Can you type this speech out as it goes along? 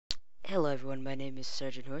Hello everyone, my name is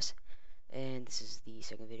Sergeant Horse, and this is the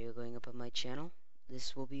second video going up on my channel.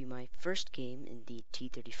 This will be my first game in the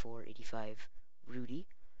T-34-85 Rudy.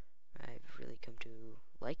 I've really come to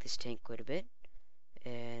like this tank quite a bit,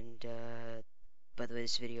 and by the way,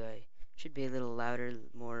 this video I should be a little louder,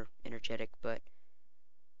 more energetic, but,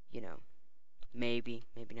 you know, maybe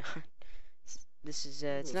not. This is,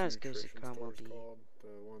 it's not as good as the Cromwell B, the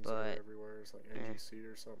ones that are but everywhere. It's like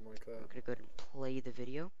NGC or something like that. I'm gonna go ahead and play the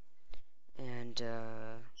video. And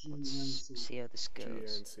let's see how this goes.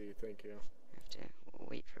 GNC, thank you. I have to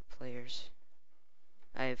wait for players.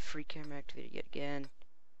 I have free camera activated yet again.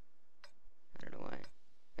 I don't know why.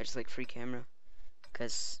 I just like free camera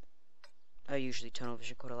because I usually tunnel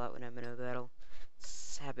vision quite a lot when I'm in a battle.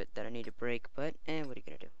 It's a habit that I need to break, but what are you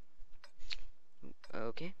gonna do?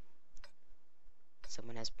 Okay.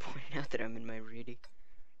 Someone has pointed out that I'm in my Rudy.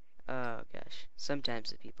 Oh gosh.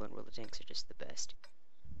 Sometimes the people in World of Tanks are just the best.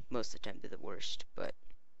 Most of the time they're the worst, but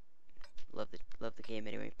love the game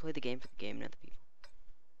anyway. Play the game for the game, not the people.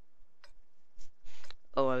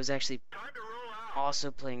 Oh, I was actually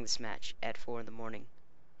also playing this match at 4 in the morning,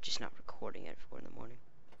 just not recording at 4 in the morning.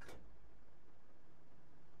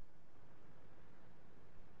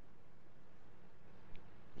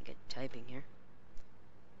 You get typing here.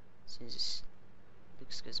 As soon as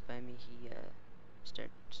Lucas goes by me, he start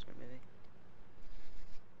moving.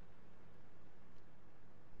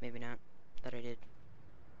 Maybe not. Thought I did.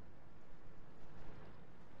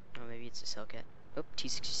 Oh, maybe it's this Hellcat. Oh,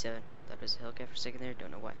 T-67. Thought it was a Hellcat for a second there. Don't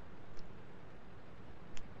know why.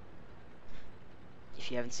 If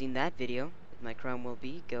you haven't seen that video with my Cromwell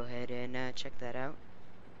B, go ahead and check that out.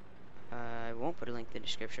 I won't put a link in the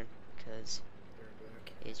description because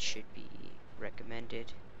it should be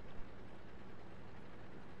recommended.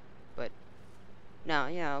 But no,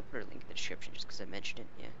 yeah, I'll put a link in the description just because I mentioned it.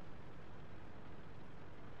 Yeah.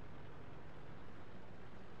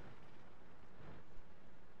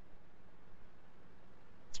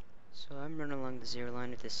 So I'm running along the zero line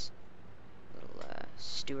with this little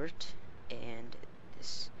Stuart and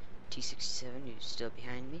this T-67 who's still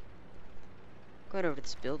behind me. Going over to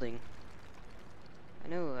this building. I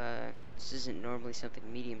know this isn't normally something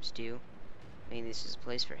mediums do. Mainly this is a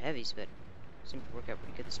place for heavies, but it seemed to work out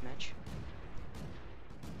pretty good this match.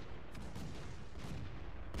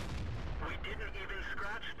 We didn't even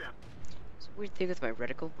scratch them. It's a weird thing with my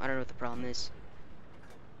reticle. I don't know what the problem is.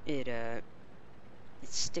 It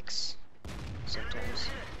sticks sometimes.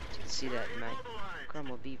 You can see that in my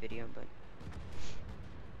Cromwell B video, but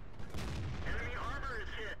Enemy armor is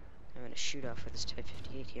hit. I'm gonna shoot off with this Type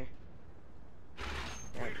 58 here.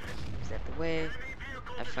 Is that the way?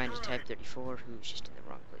 I find a Type 34 who's just in the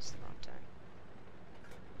wrong place at the wrong time.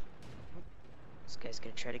 Oh, this guy's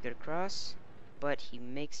gonna try to get across, but he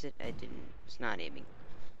makes it. Was not aiming.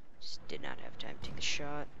 Just did not have time to take the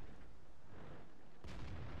shot.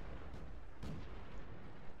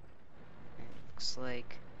 And it looks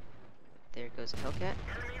like there goes a Hellcat.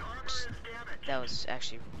 That was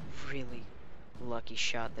actually a really lucky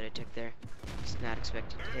shot that I took there. Just not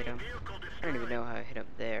expecting to hit him. I don't even know how I hit him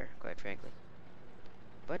there, quite frankly.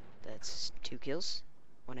 But that's 2 kills.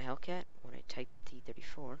 One a Hellcat, one a Type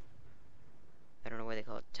T-34. I don't know why they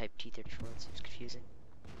call it Type T-34, it seems confusing.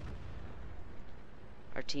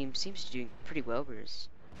 Our team seems to be doing pretty well. We're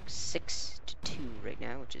 6-2 right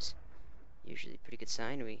now, which is usually a pretty good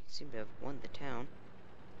sign. We seem to have won the town.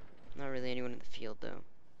 Not really anyone in the field, though.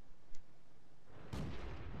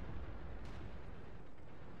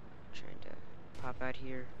 Trying to pop out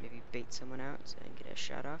here, maybe bait someone out so I can get a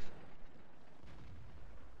shot off.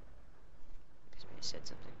 Guess maybe I said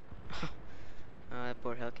something. That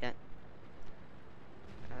poor Hellcat.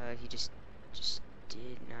 He just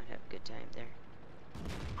did not have a good time there.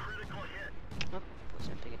 Critical hit. Oh,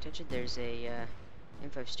 wasn't paying attention. There's a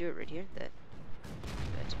M5 Stuart right here that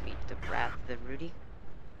got to meet the wrath of the Rudy.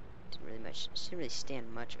 Didn't really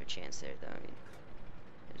stand much of a chance there, though. I mean,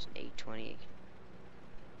 there's an 820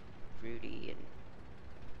 Rudy and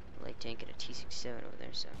a light tank and a T-67 over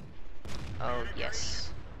there. So, oh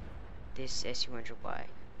yes, this SU-100Y.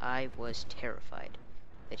 I was terrified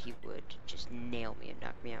that he would just nail me and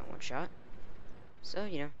knock me out in one shot. So,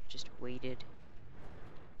 you know, just waiting.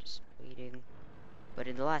 But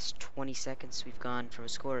in the last 20 seconds, we've gone from a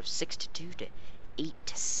score of 6-2 to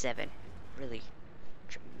 8-7. Really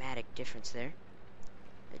dramatic difference there.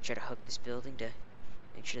 I try to hug this building to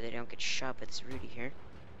make sure they don't get shot by this Rudy here.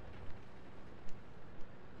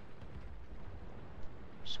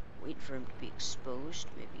 Just waiting for him to be exposed,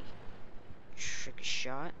 maybe trick a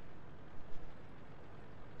shot. I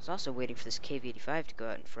was also waiting for this KV-85 to go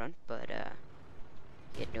out in front, but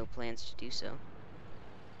he had no plans to do so.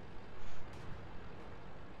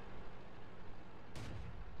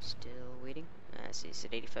 He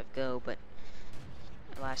said 85 go, but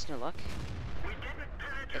alas, no luck. We didn't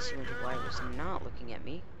penetrate SU-100Y was not looking at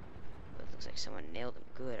me, but it looks like someone nailed him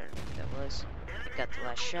good. I don't know who that was. I got the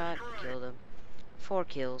last shot, killed him. 4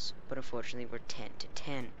 kills, but unfortunately we're 10 to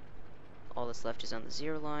 10. All that's left is on the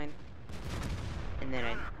 0 line. And then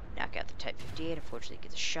I knock out the Type 58. Unfortunately, it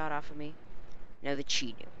gets a shot off of me. Now the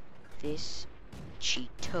Cheeto. This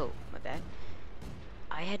Cheeto, my bad.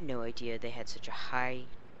 I had no idea they had such a high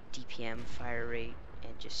DPM fire rate,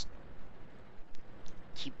 and just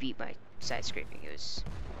he beat my side scraping. It was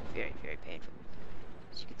very, very painful.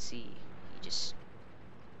 As you can see, he just,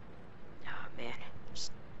 oh man,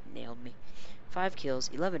 just nailed me. 5 kills,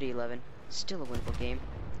 11 to 11, still a winnable game.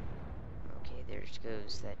 Okay, there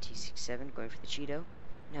goes that T-67 going for the Cheeto.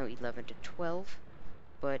 Now 11 to 12,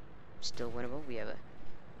 but still winnable. We have a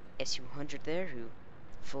SU-100 there who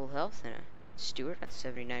full health, and a Stewart at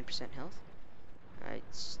 79% health.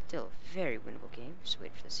 It's still a very winnable game. Just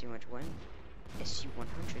wait for the SU-100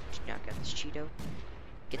 to knock out this Cheeto.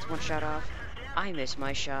 Gets one shot off. I miss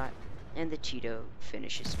my shot, and the Cheeto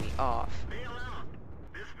finishes me off. Bail out.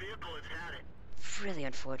 This vehicle has had it. Really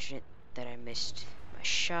unfortunate that I missed my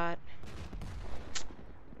shot.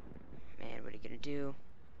 Man, what are you gonna do?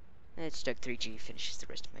 It's Doug 3G finishes the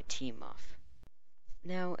rest of my team off.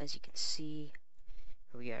 Now, as you can see,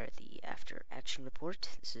 here we are at the after action report.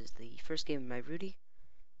 This is the first game of my Rudy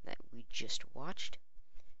that we just watched.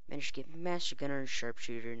 Managed to get Master Gunner and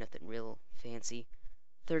Sharpshooter, nothing real fancy.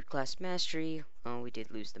 3rd class mastery. Oh, we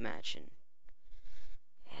did lose the match, and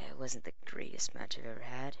yeah, it wasn't the greatest match I've ever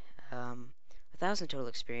had. 1,000 total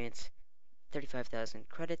experience, 35,000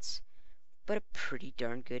 credits, but a pretty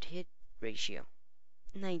darn good hit ratio.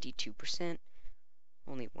 92%,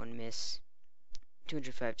 only 1 miss,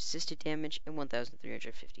 205 assisted damage, and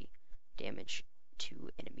 1,350 damage to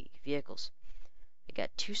enemy vehicles. I got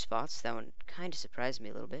 2 spots. That one kind of surprised me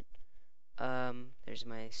a little bit. There's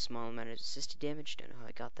my small amount of assisted damage. Don't know how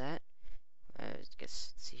I got that. I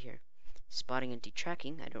guess, let's see here. Spotting and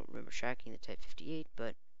detracking. I don't remember tracking the Type 58,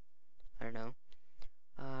 but I don't know.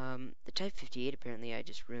 The Type 58, apparently I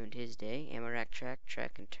just ruined his day. Ammo rack, track,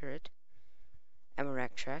 and turret. Ammo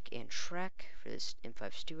rack, track, and track for this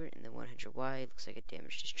M5 Stewart, and the 100Y. Looks like it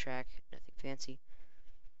damaged his track. Nothing fancy.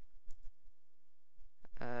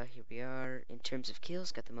 Here we are. In terms of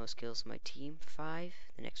kills, got the most kills on my team, 5.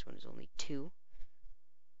 The next one is only 2.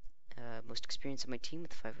 Most experience on my team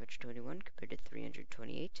with 521 compared to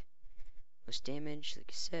 328. Most damage, like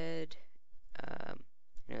I said.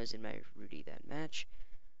 I was in my Rudy that match.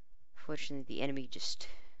 Fortunately, the enemy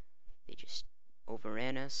they just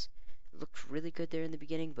overran us. It looked really good there in the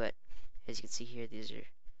beginning, but as you can see here, these are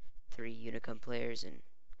 3 Unicum players, and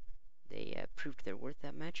they proved their worth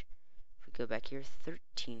that match. If we go back here,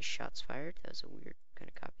 13 shots fired. That was a weird kind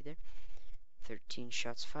of copy there. 13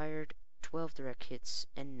 shots fired, 12 direct hits,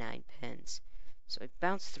 and 9 pens. So I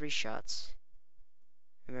bounced 3 shots.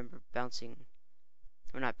 I remember bouncing,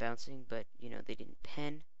 or not bouncing, but, you know, they didn't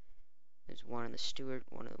pen. There's 1 on the Stewart,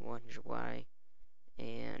 1 on the 100Y,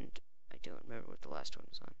 and I don't remember what the last one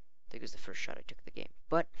was on. I think it was the first shot I took of the game.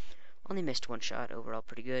 But only missed 1 shot, overall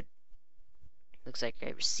pretty good. Looks like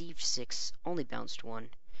I received 6, only bounced 1.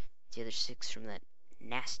 The other 6 from that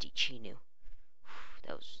nasty Chinu.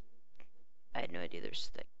 That was, I had no idea there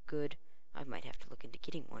was that good. I might have to look into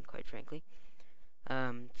getting one, quite frankly.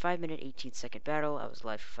 5-minute, 18-second battle. I was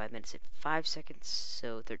alive for 5 minutes and 5 seconds,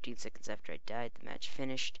 so 13 seconds after I died, the match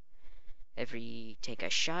finished. Every tank I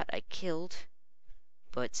shot, I killed,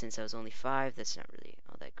 but since I was only 5, that's not really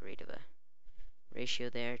all that great of a ratio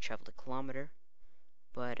there. Traveled a kilometer,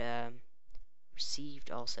 but received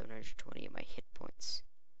all 720 of my hit points.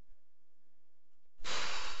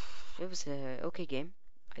 It was a okay game,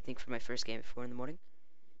 I think, for my first game at 4 in the morning.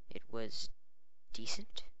 It was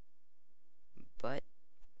decent, but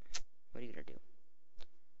what are you gonna do?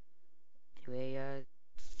 Anyway,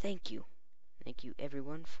 thank you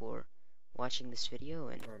everyone for watching this video,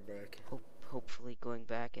 and I'm back. hopefully going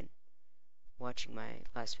back and watching my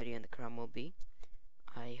last video in the Cromwell B.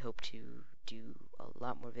 I hope to do a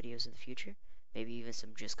lot more videos in the future, maybe even some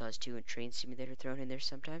Just Cause 2 and Train Simulator thrown in there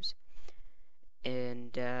sometimes.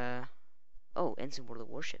 And, oh, and some World of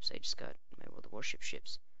Warships. I just got my World of Warship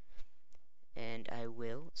ships. And I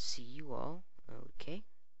will see you all, okay?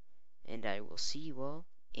 And I will see you all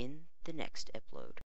in the next upload.